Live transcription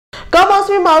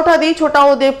કમોસમી માવઠાથી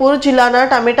છોટાઉદેપુર જિલ્લાના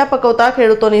ટામેટા પકવતા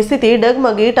ખેડૂતોની સ્થિતિ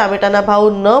ડગમગી. ટામેટાના ભાવ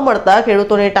ન મળતા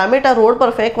ખેડૂતોને ટામેટા રોડ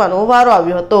પર ફેંકવાનો વારો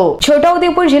આવ્યો હતો.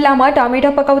 છોટાઉદેપુર જિલ્લામાં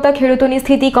ટામેટા પકવતા ખેડૂતોની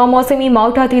સ્થિતિ કમોસમી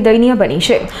માવઠાથી દયનીય બની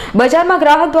છે. બજારમાં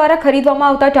ગ્રાહક દ્વારા ખરીદવામાં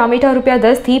આવતા ટામેટા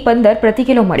 ₹10 થી ₹15 પ્રતિ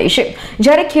કિલો મળે છે,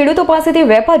 જ્યારે ખેડૂતો પાસેથી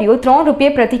વેપારીઓ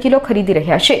 ₹3 પ્રતિ કિલો ખરીદી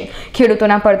રહ્યા છે.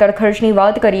 ખેડૂતોના પડતર ખર્ચની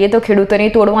વાત કરીએ તો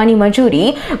ખેડૂતોને તોડવાની મજૂરી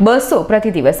 ₹200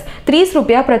 પ્રતિ દિવસ,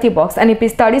 ₹30 પ્રતિ બોક્સ અને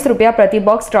 ₹45 પ્રતિ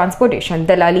બોક્સ ટ્રાન્સપોર્ટેશન,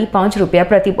 દલાલી ₹5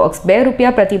 પ્રતિ બોક્સ,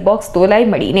 ₹2 પ્રતિ બોક્સ તોલાઈ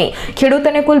મળીને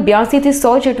ખેડૂતોને કુલ 82 થી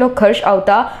 100 જેટલો ખર્ચ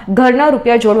આવતા ઘરના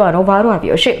રૂપિયા જોડવાનો વારો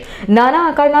આવ્યો છે. નાના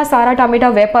આકારના સારા ટામેટા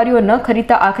વેપારીઓ ન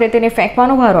ખરીદતા આખરે તેને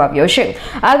ફેંકવાનો વારો આવ્યો છે.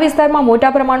 આ વિસ્તારમાં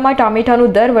મોટા પ્રમાણમાં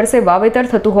ટામેટાનું દર વર્ષે વાવેતર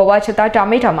થતું હોવા છતાં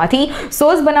ટામેટામાંથી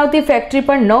સોસ બનાવતી ફેક્ટરી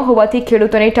પણ ન હોવાથી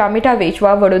ખેડૂતોને ટામેટા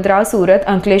વેચવા વડોદરા, સુરત,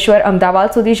 અંકલેશ્વર,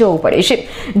 અમદાવાદ સુધી જવું પડે છે,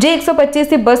 જે 125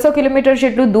 થી 200 કિલોમીટર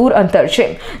જેટલું દૂર અંતર છે.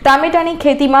 ટામેટાની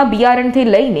ખેતીમાં બિયારણથી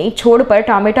લઈને છોડ પર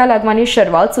ટામેટા લાગવાની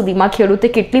શરૂઆત સુધીમાં ખેડૂતે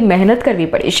કેટલી મહેનત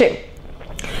કરવી પડે છે.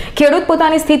 ખેડૂત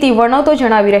પોતાની સ્થિતિ વર્ણવતો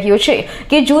જણાવી રહ્યો છે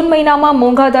કે જૂન મહિનામાં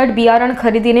મોંઘાદાટ બિયારણ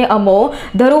ખરીદીને અમો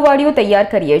ધરુવાડીઓ તૈયાર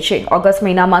કરીએ છીએ. ઓગસ્ટ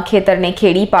મહિનામાં ખેતરને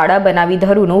ખેડી પાડા બનાવી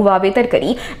ધરુનું વાવેતર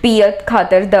કરી પિયત,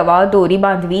 ખાતર, દવા, દોરી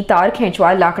બાંધવી, તાર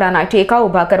ખેંચવા, લાકડાના ટેકા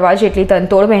ઊભા કરવા જેટલી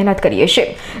તનતોડ મહેનત કરીએ છીએ.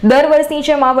 દર વર્ષની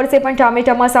જેમ આ વર્ષે પણ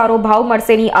ટામેટામાં સારો ભાવ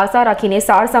મળશેની આશા રાખીને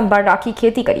સાર સંભાળ રાખી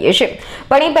ખેતી કરીએ છીએ.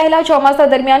 પણ એ પહેલા ચોમાસા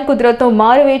દરમિયાન કુદરતનો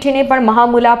માર વેઠીને પણ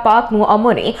મહામૂલા પાકનું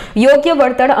અમોને યોગ્ય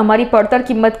વળતર અમારી પડતર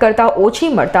કિંમત કરતાં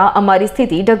ઓછી મળતા અમારી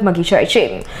સ્થિતિ ડગમગી જાય છે.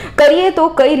 કરીએ તો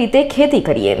કઈ રીતે ખેતી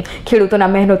કરીએ? ખેડૂતોના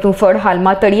મહેનતનું ફળ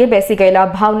હાલમાં તળિયે બેસી ગયેલા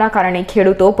ભાવના કારણે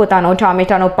ખેડૂતો પોતાનો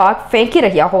ટામેટાનો પાક ફેંકી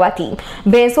રહ્યા હોવાથી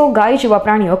ભેંસો, ગાય જેવા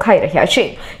પ્રાણીઓ ખાઈ રહ્યા છે.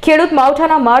 ખેડૂત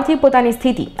માવઠાના મારથી પોતાની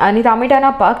સ્થિતિ અને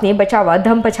ટામેટાના પાકને બચાવવા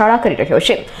ધમપછાડા કરી રહ્યો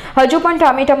છે. હજુ પણ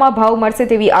ટામેટામાં ભાવ મળશે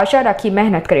તેવી આશા રાખી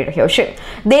મહેનત કરી રહ્યો છે.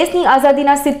 દેશની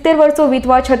આઝાદીના 70 વર્ષો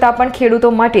વીતવા છતાં પણ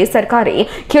ખેડૂતો માટે સરકારે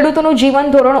ખેડૂતોનું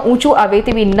જીવન ધોરણ ઊંચું આવે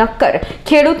તેવી નક્કર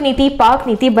ખેડૂત નીતિ, પાક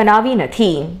નીતિ બનાવી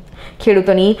નથી.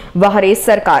 ખેડૂતોની વહારે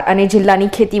સરકાર અને જિલ્લાની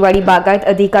ખેતીવાડી બાગાયત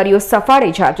અધિકારીઓ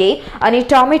સફાળે જાગે અને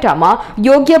ટામેટામાં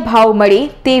યોગ્ય ભાવ મળે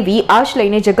તેવી આશ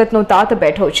લઈને જગતનો તાત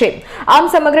બેઠો છે. આમ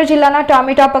સમગ્ર જિલ્લાના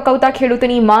ટામેટા પકવતા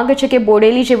ખેડૂતોની માંગ છે કે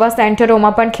બોડેલી જેવા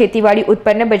સેન્ટરોમાં પણ ખેતીવાડી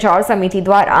ઉત્પન્ન બજાર સમિતિ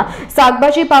દ્વારા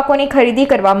શાકભાજી પાકોની ખરીદી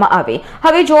કરવામાં આવે.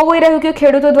 હવે જોવું એ રહ્યું કે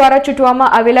ખેડૂતો દ્વારા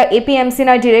ચૂંટવામાં આવેલા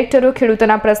એપીએમસીના ડિરેક્ટરો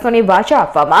ખેડૂતોના પ્રશ્નોને વાચા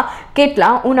આપવામાં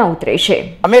કેટલા ઊના ઉતરે છે.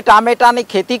 અમે ટામેટાની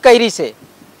ખેતી કરી છે.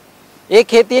 એ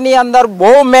ખેતીની અંદર બહુ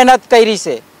મહેનત કરી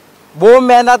છે, બહુ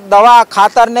મહેનત, દવા,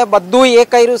 ખાતર ને બધું એ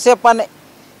કર્યું છે, પણ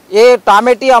એ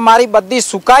ટામેટી અમારી બધી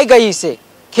સુકાઈ ગઈ છે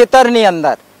ખેતરની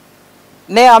અંદર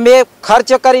ને અમે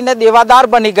ખર્ચ કરીને દેવાદાર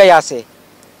બની ગયા છે.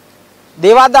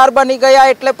 દેવાદાર બની ગયા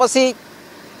એટલે પછી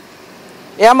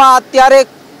એમાં અત્યારે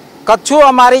કચ્છું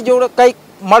અમારી જોડે કંઈક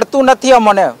મળતું નથી.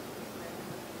 અમને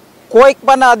કોઈક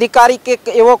પણ અધિકારી કે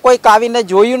એવો કોઈક આવીને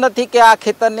જોયું નથી કે આ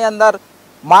ખેતરની અંદર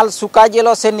માલ સુકાઈ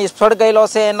ગયેલો છે, નિષ્ફળ ગયેલો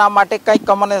છે. એના માટે કંઈક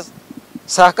અમને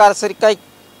સહકાર શ્રી કંઈક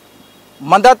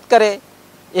મદદ કરે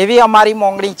એવી અમારી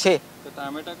માંગણી છે.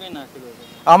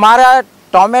 અમારા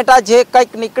ટોમેટા જે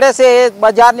કંઈક નીકળે છે એ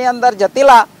બજારની અંદર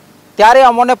જતેલા ત્યારે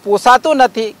અમને પોસાતું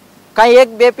નથી. કંઈ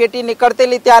 1-2 પેટી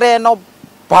નીકળતેલી ત્યારે એનો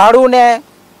ભાડું ને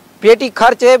પેટી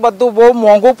ખર્ચ એ બધું બહુ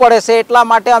મોંઘું પડે છે. એટલા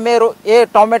માટે અમે એ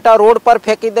ટોમેટા રોડ પર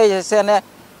ફેંકી દઈએ છીએ અને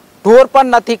ઢોર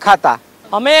પણ નથી ખાતા.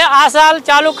 અમે આ સાલ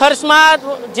ચાલુ ખર્ચમાં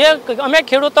જે અમે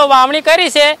ખેડૂતો વાવણી કરી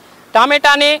છે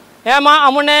ટામેટાની, એમાં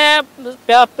અમને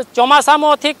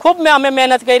ચોમાસામાંથી ખૂબ અમે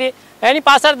મહેનત કરી. એની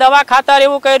પાછળ દવા, ખાતર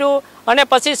એવું કર્યું અને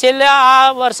પછી છેલ્લે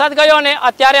આ વરસાદ ગયો ને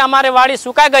અત્યારે અમારે વાડી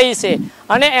સુકાઈ ગઈ છે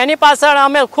અને એની પાછળ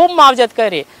અમે ખૂબ માવજત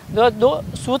કરી,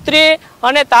 સૂતરી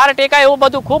અને તાર ટેકા એવું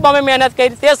બધું ખૂબ અમે મહેનત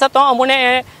કરી. તે છતાં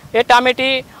અમને એ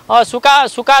ટામેટી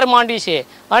સુકાર માંડી છે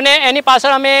અને એની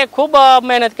પાછળ અમે ખૂબ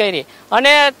મહેનત કરી.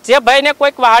 અને જે ભાઈને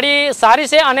કોઈક વાડી સારી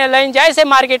છે અને લઈને જાય છે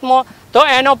માર્કેટમાં તો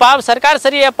એનો ભાવ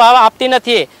સરકારશ્રી એ ભાવ આપતી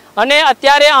નથી. અને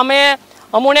અત્યારે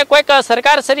અમને કોઈક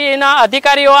સરકારશ્રીના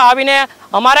અધિકારીઓ આવીને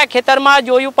અમારા ખેતરમાં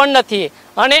જોયું પણ નથી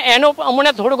અને એનું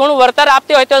અમને થોડું ઘણું વળતર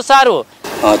આપતી હોય તો સારું.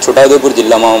 છોટાઉદેપુર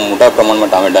જિલ્લામાં મોટા પ્રમાણમાં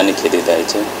ટામેટાની ખેતી થાય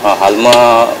છે.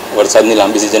 હાલમાં વરસાદની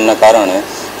લાંબી સિઝનના કારણે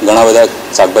ઘણા બધા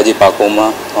શાકભાજી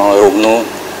પાકોમાં રોગનું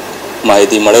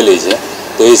માહિતી મળેલી છે.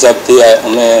 તો એ હિસાબથી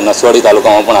અમે નસવાડી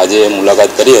તાલુકામાં પણ આજે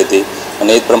મુલાકાત કરી હતી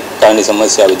અને એ જ પ્રકારની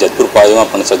સમસ્યા જેતપુર પાળીમાં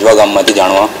પણ સજવા ગામમાંથી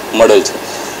જાણવા મળેલ છે.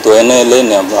 તો એને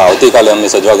લઈને આવતીકાલે અમે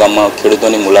સજવા ગામમાં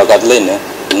ખેડૂતોની મુલાકાત લઈને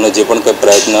એમનો જે પણ કંઈ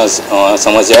પ્રયત્ન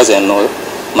સમસ્યા છે એનો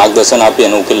માર્ગદર્શન આપી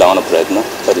એનો ઉકેલ લાવવાનો પ્રયત્ન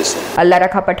કરીશું. અલ્લાહ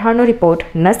રાખા પઠાણનો રિપોર્ટ,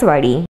 નસવાડી.